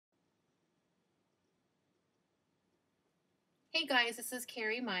Hey guys, this is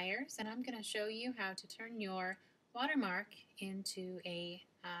Carrie Myers, and I'm going to show you how to turn your watermark into a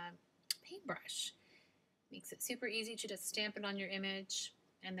paintbrush. Makes it super easy to just stamp it on your image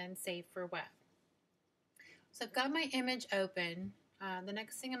and then save for web. So I've got my image open. The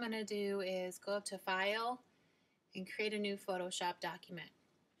next thing I'm going to do is go up to File and create a new Photoshop document.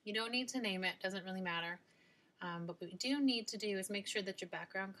 You don't need to name it, doesn't really matter. But what we do need to do is make sure that your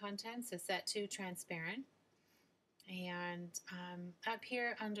background contents is set to transparent. And up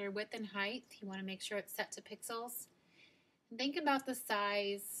here under width and height, you want to make sure it's set to pixels. And think about the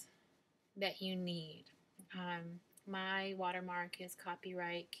size that you need. My watermark is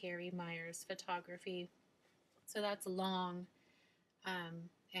copyright Carrie Myers Photography. So that's long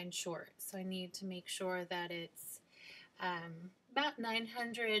and short. So I need to make sure that it's about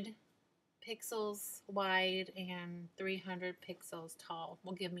 900 pixels wide and 300 pixels tall.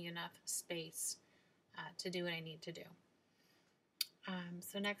 Will give me enough space to do what I need to do.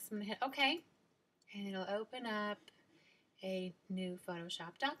 So next I'm going to hit OK, and it'll open up a new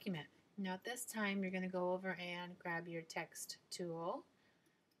Photoshop document. Now at this time you're going to go over and grab your text tool.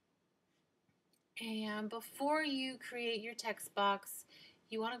 And before you create your text box,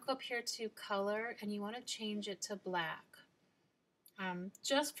 you want to go up here to color and you want to change it to black.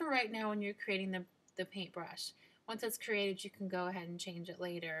 Just for right now when you're creating the paintbrush. Once it's created, you can go ahead and change it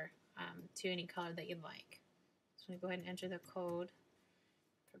later to any color that you'd like. So I'm going to go ahead and enter the code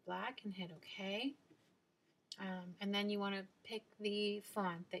for black and hit OK. And then you want to pick the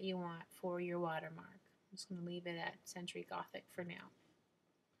font that you want for your watermark. I'm just going to leave it at Century Gothic for now.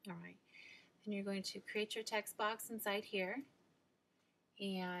 Alright, then you're going to create your text box inside here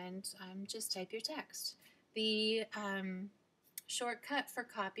and just type your text. The shortcut for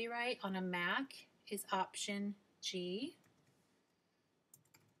copyright on a Mac is Option G.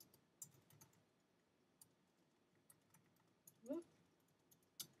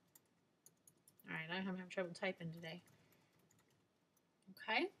 Alright, I'm having trouble typing today.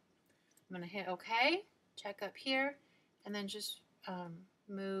 Okay, I'm going to hit OK, check up here, and then just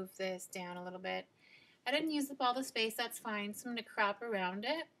move this down a little bit. I didn't use up all the space, that's fine, so I'm going to crop around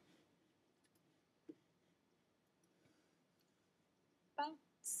it. About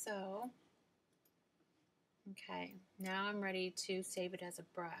so. Okay, now I'm ready to save it as a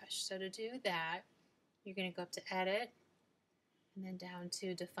brush. So to do that, you're going to go up to Edit, and then down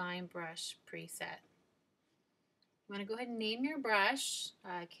to Define Brush Preset. You want to go ahead and name your brush,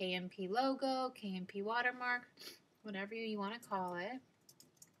 KMP logo, KMP watermark, whatever you want to call it,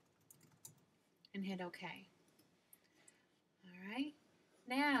 and hit OK. Alright,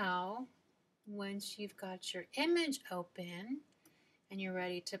 now once you've got your image open and you're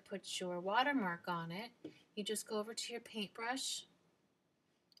ready to put your watermark on it, you just go over to your paintbrush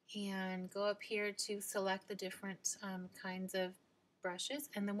and go up here to select the different kinds of brushes,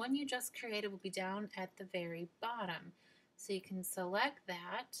 and the one you just created will be down at the very bottom. So you can select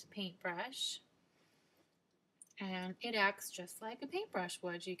that paintbrush and it acts just like a paintbrush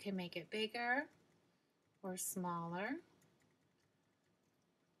would. You can make it bigger or smaller.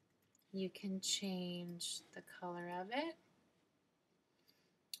 You can change the color of it.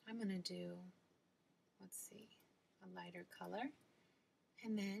 I'm going to do, let's see, a lighter color.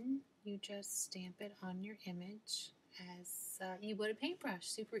 And then you just stamp it on your image as you would a paintbrush.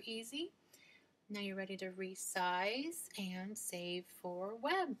 Super easy. Now you're ready to resize and save for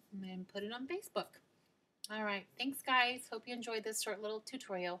web and put it on Facebook. All right, thanks guys. Hope you enjoyed this short little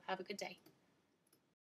tutorial. Have a good day.